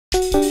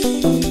I'm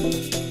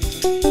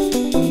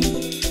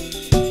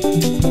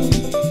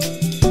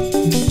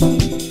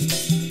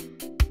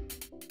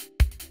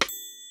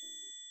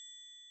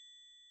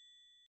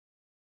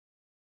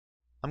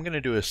going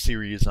to do a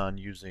series on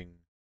using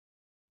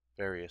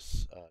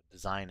various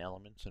design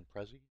elements in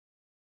Prezi.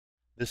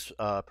 This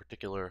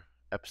particular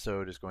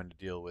episode is going to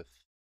deal with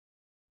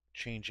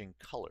changing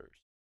colors.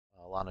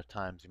 A lot of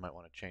times you might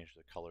want to change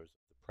the colors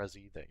of the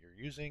Prezi that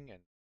you're using, and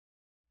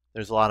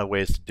there's a lot of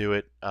ways to do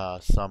it.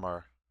 Some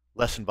are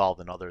less involved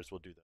than others. We'll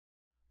do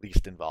the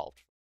least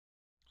involved.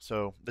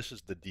 So this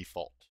is the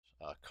default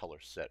color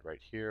set right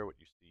here. What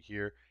you see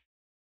here,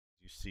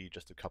 you see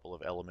just a couple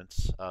of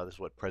elements. This is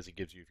what Prezi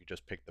gives you if you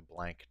just pick the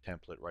blank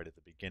template right at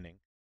the beginning.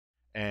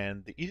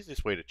 And the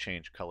easiest way to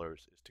change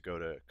colors is to go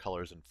to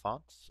Colors and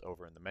Fonts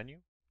over in the menu,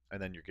 and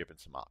then you're given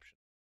some options.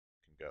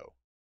 You can go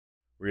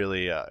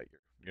really,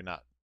 you're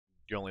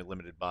only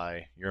limited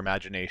by your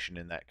imagination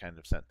in that kind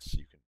of sense.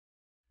 You can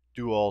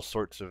do all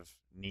sorts of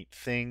neat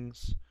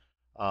things,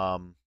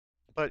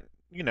 but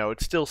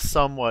it's still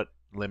somewhat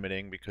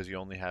limiting because you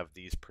only have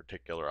these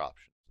particular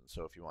options. And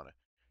so if you want to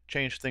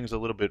change things a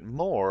little bit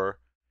more,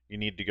 you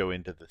need to go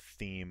into the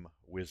theme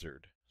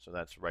wizard. So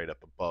that's right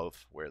up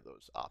above where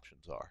those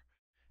options are.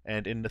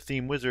 And in the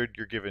theme wizard,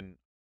 you're given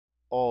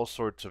all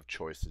sorts of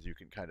choices. You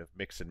can kind of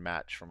mix and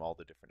match from all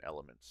the different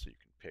elements. So you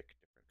can pick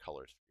different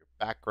colors for your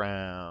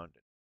background.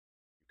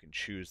 You can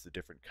choose the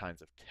different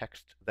kinds of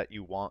text that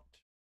you want.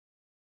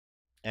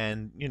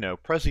 And,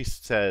 Prezi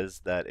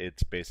says that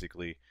it's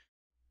basically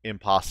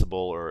impossible,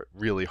 or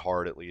really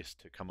hard at least,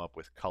 to come up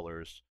with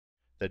colors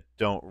that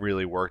don't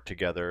really work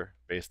together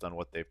based on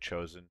what they've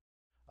chosen.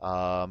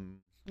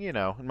 In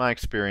my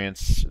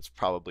experience, it's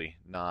probably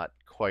not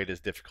quite as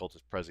difficult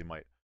as Prezi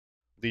might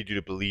lead you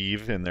to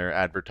believe in their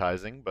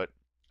advertising, but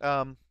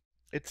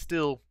it's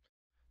still,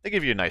 they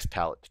give you a nice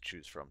palette to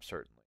choose from,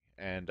 certainly.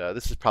 And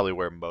this is probably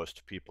where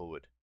most people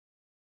would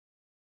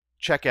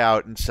check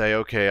out and say,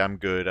 okay, I'm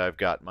good, I've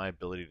got my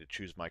ability to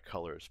choose my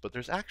colors. But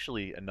there's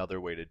actually another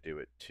way to do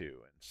it too.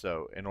 And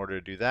so in order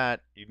to do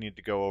that, you need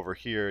to go over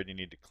here and you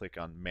need to click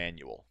on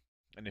Manual.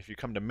 And if you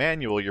come to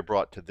Manual, you're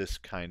brought to this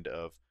kind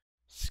of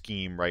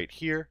scheme right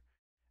here.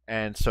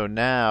 And so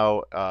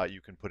now you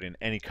can put in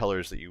any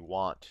colors that you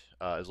want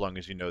as long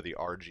as you know the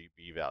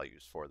RGB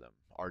values for them.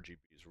 RGB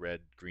is red,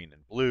 green,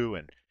 and blue.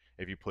 And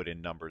if you put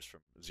in numbers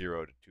from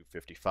 0 to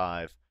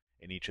 255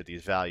 in each of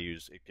these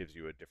values, it gives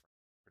you a different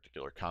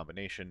particular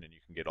combination, and you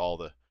can get all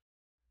the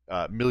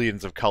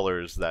millions of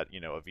colors that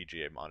a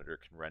VGA monitor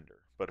can render.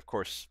 But of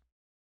course,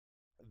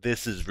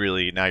 this is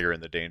really, now you're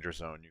in the danger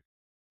zone.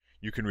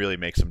 You can really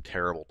make some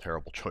terrible,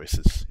 terrible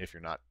choices if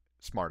you're not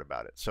smart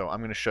about it. So I'm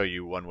going to show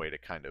you one way to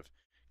kind of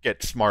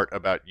get smart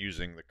about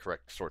using the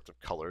correct sorts of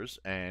colors.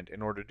 And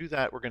in order to do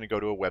that, we're going to go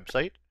to a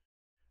website.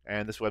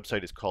 And this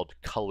website is called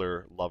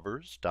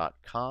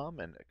colorlovers.com,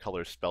 and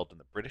color is spelled in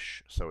the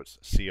British, so it's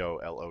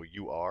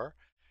C-O-L-O-U-R.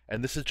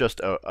 And this is just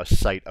a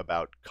site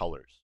about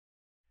colors.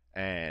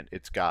 And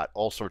it's got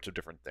all sorts of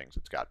different things.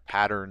 It's got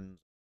patterns,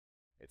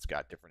 it's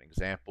got different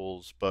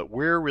examples, but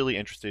we're really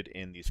interested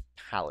in these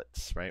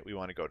palettes, right? We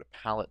want to go to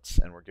palettes,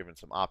 and we're given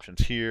some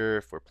options here.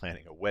 If we're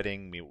planning a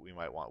wedding, we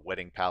might want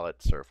wedding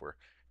palettes, or if we're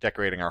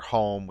decorating our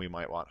home, we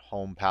might want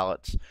home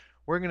palettes.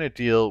 We're going to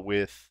deal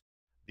with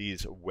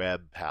these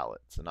web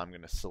palettes, and I'm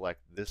going to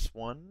select this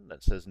one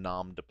that says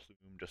Nom de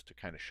Plume just to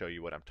kind of show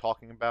you what I'm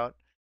talking about.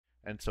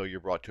 And so you're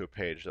brought to a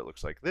page that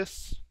looks like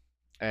this,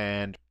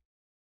 and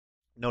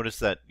notice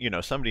that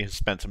somebody has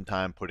spent some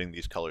time putting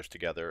these colors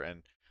together,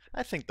 and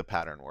I think the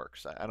pattern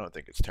works. I don't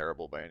think it's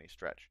terrible by any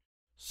stretch.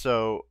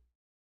 So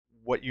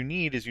what you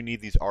need is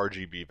these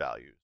RGB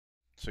values.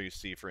 So you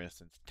see, for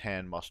instance,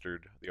 tan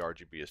mustard, the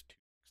RGB is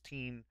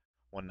 216,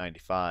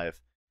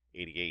 195,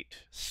 88.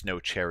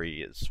 Snow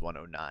cherry is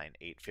 109,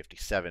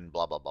 857,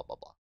 blah, blah, blah, blah,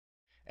 blah.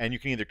 And you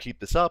can either keep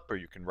this up, or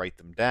you can write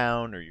them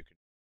down, or you can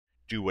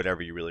do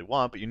whatever you really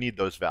want, but you need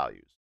those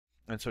values.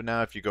 And so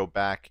now if you go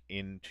back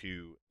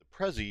into the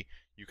Prezi,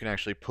 you can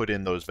actually put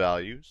in those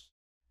values,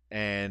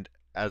 and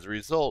as a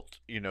result,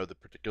 the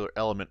particular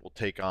element will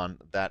take on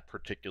that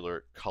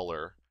particular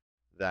color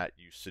that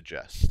you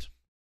suggest.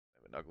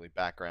 I have an ugly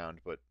background,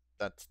 but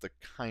that's the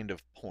kind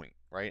of point,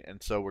 right?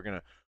 And so we're going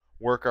to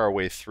work our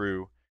way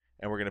through,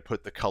 and we're going to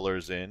put the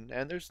colors in,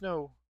 and there's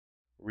no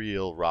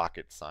real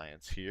rocket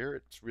science here.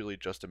 It's really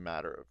just a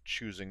matter of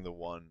choosing the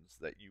ones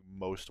that you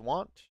most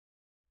want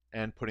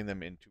and putting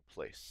them into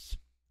place.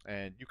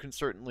 And you can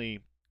certainly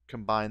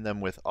combine them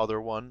with other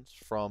ones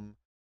from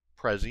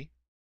Prezi.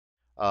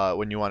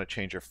 When you want to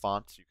change your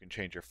fonts, you can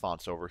change your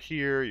fonts over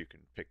here. You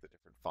can pick the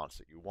different fonts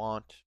that you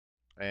want.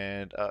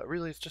 And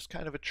really, it's just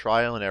kind of a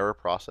trial and error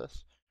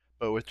process.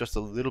 But with just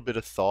a little bit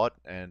of thought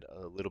and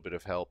a little bit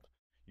of help,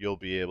 you'll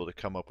be able to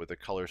come up with a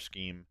color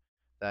scheme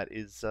that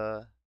is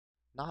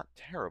not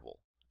terrible.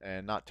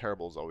 And not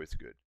terrible is always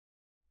good.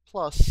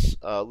 Plus,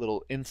 a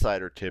little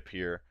insider tip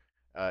here.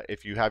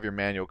 If you have your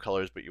manual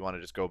colors but you want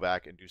to just go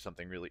back and do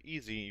something really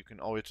easy, you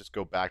can always just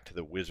go back to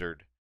the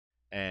wizard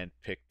and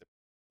pick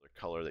the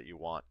color that you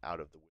want out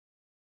of the wizard.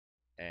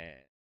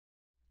 And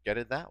get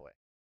it that way.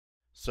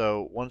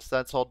 So once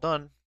that's all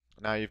done,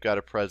 now you've got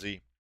a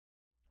Prezi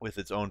with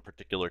its own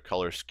particular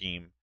color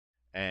scheme,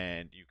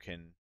 and you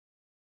can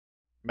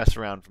mess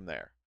around from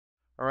there.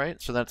 All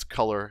right, so that's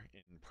color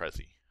in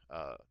Prezi.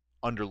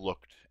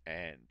 Underlooked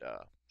and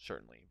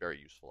certainly very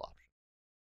useful option.